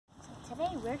Today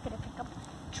we're gonna pick up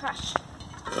trash.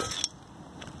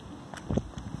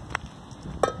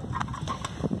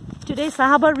 Today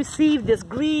Sahaba received this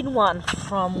green one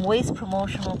from Waste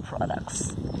Promotional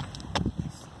products.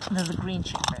 There's a green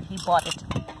shaker. He bought it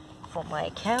from my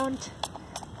account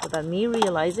without me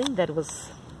realizing that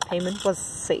payment was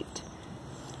saved.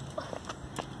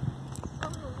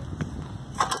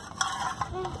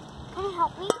 Can you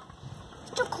help me?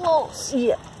 Too close.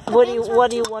 Yeah. What do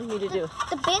you want me to do?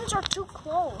 The bins are too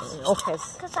close. Okay.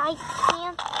 Because I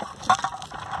can't.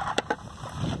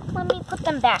 Let me put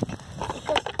them back.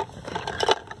 Because.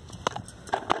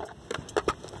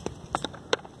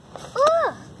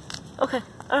 Okay.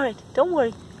 All right. Don't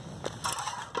worry.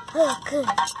 Oh, good.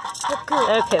 Oh, good.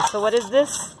 Okay. So what is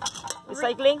this?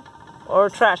 Recycling or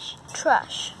trash?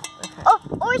 Trash. Okay. Oh,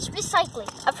 or it's recycling.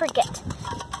 I forget.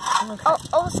 Okay.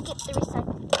 I'll skip the recycling.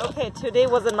 Okay, today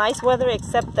was a nice weather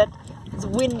except that it's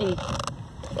windy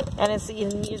and it's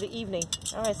near the evening.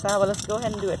 Alright, Sahaba, let's go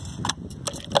ahead and do it.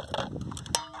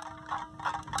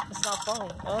 It's not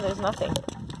falling. Oh, there's nothing.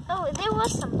 Oh, there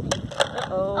was something.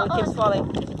 Uh-oh, it keeps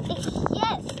falling.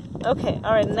 Yes. Okay,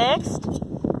 alright, next.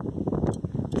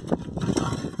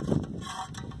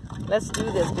 Let's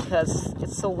do this because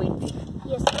it's so windy.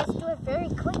 Yes, let's do it very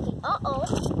quickly. Uh-oh,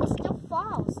 it still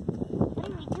falls. What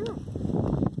do we do?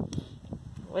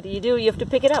 What do? You have to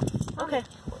pick it up. Okay.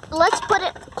 Let's put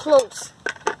it close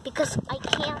because I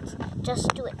can't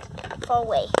just do it far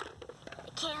away. I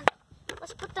can't.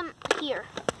 Let's put them here.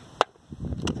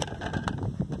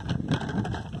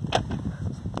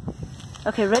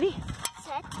 Okay, ready?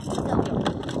 Set, go.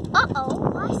 Uh-oh,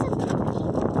 why is it working?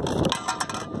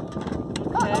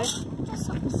 Okay. Just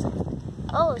so.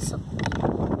 Oh, so.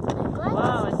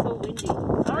 Wow, it's so windy.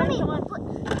 Alright, come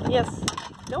on. Yes.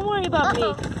 Don't worry about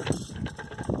me.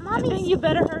 I think you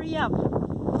better hurry up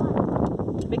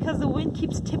because the wind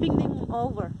keeps tipping them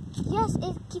over. Yes,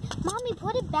 Mommy,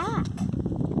 put it back.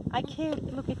 I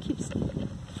can't. Look, it keeps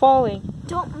falling.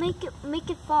 Don't make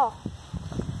it fall.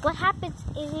 What happens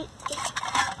is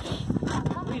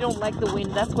We don't like the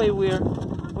wind. That's why we're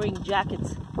wearing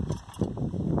jackets.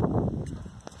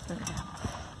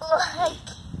 Okay.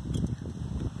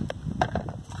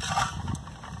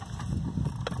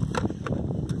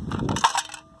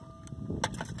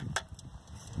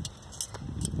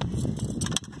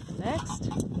 Next.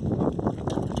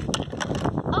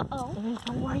 Uh-oh.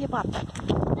 Don't worry about that.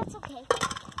 That's okay.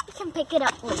 We can pick it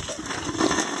up later.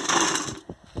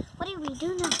 What do we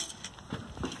do now?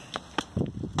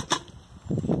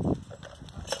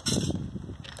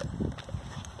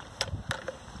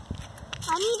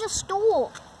 I need a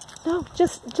stool. No,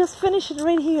 just finish it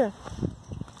right here.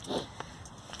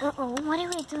 Uh-oh, what do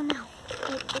we do now?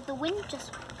 Did the wind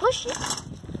just push it?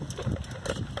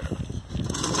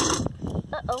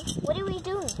 Uh-oh, what do we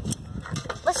do?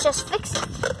 Let's just fix it.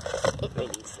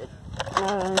 Release it.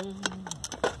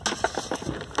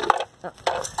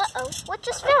 Uh-oh, what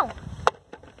just fell?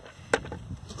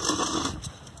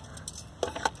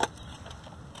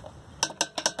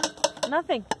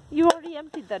 Nothing. You already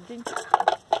emptied that, didn't you?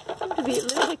 You have to be a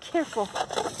little bit careful.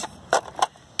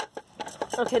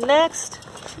 Okay, next.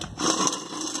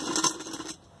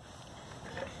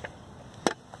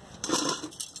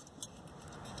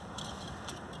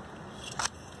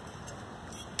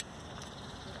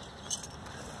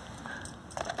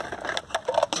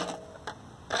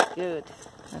 Good.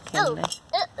 Okay. Oh,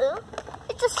 uh-oh.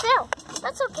 It just fell.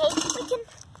 That's okay. We can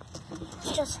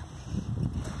just...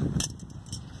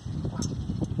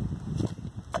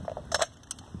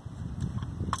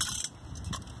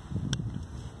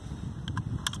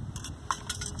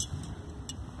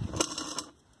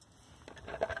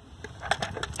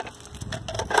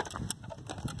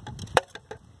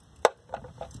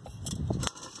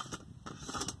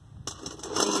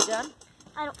 Are you done?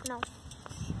 I don't know.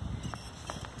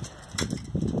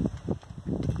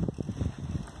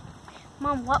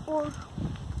 Mom, what will...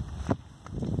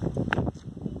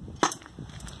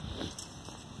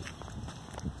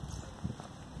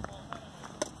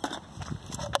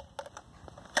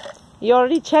 You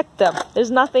already checked them. There's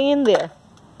nothing in there.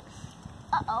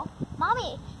 Uh-oh.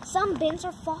 Mommy, some bins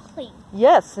are falling.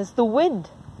 Yes, it's the wind.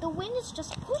 The wind is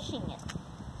just pushing it.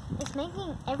 It's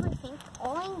making everything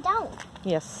falling down.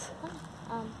 Yes.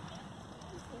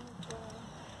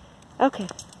 Okay.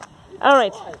 All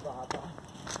right.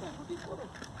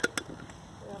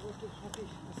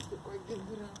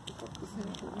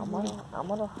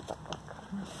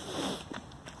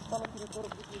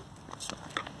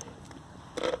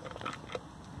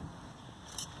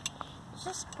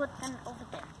 Just put them over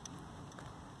there.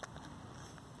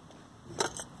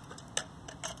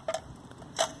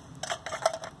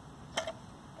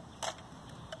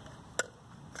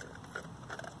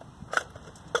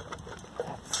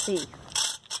 see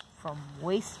from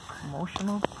Waste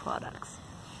Promotional Products.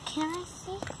 Can I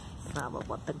see? Sahaba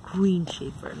bought the green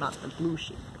shaver, not the blue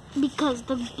shaver. Because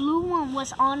the blue one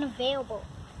was unavailable.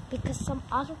 Because some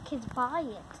other kids buy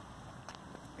it.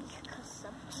 Because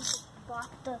some people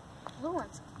bought the blue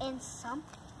ones. And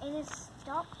it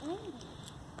stopped raining.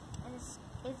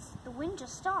 And the wind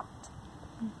just stopped.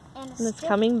 And It's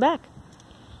coming back.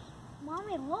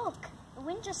 Mommy, look. The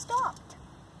wind just stopped.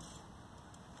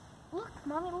 Look,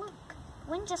 Mommy, look.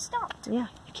 Wind just stopped. Yeah,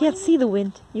 you can't see the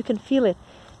wind. You can feel it.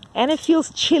 And it feels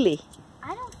chilly.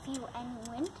 I don't feel any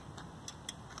wind.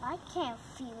 I can't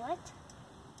feel it.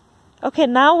 Okay,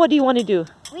 now what do you want to do?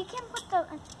 We can put the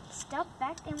stuff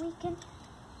back, and we can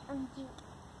you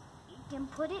can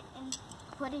put it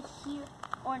here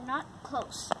or not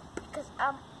close, because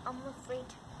I'm afraid.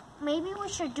 Maybe we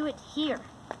should do it here.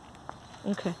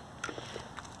 Okay.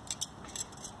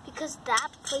 Because that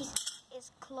place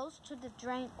is close to the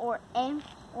drain, or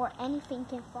anything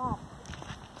can fall.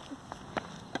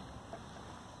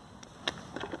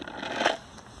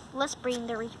 Let's bring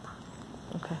the reaper.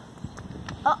 Okay.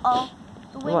 Uh-oh.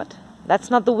 The wind. What? That's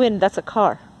not the wind, that's a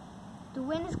car. The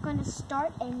wind is going to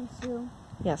start any soon.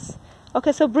 Yes.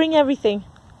 Okay, so bring everything.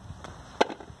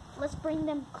 Let's bring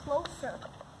them closer.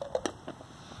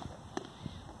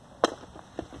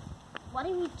 What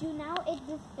do we do now?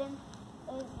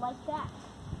 It's like that.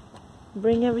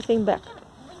 Bring everything back.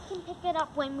 We can pick it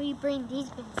up when we bring these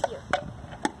bins here.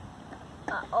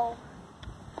 Uh-oh.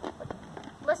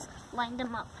 Let's line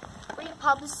them up. For your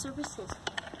public services.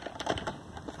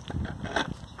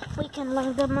 We can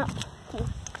line them up.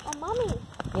 Oh, Mommy.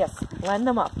 Yes, line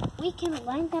them up. We can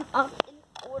line them up in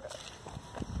order.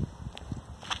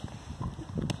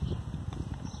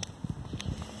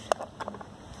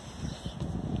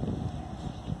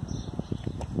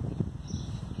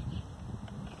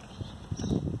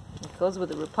 It goes with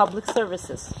the Republic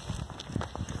Services.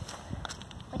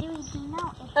 What do we do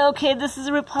now? Okay, this is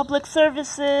Republic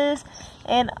Services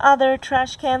and other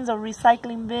trash cans or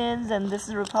recycling bins, and this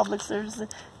is Republic Services.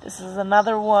 This is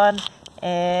another one,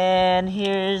 and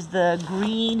here's the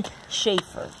green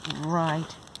shaver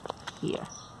right here.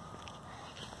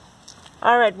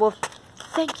 Alright, well,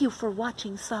 thank you for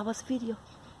watching Sahaba's video.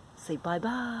 Say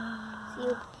bye-bye.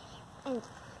 See you.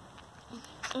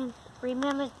 And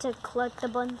remember to click the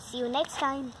button. See you next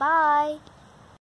time. Bye.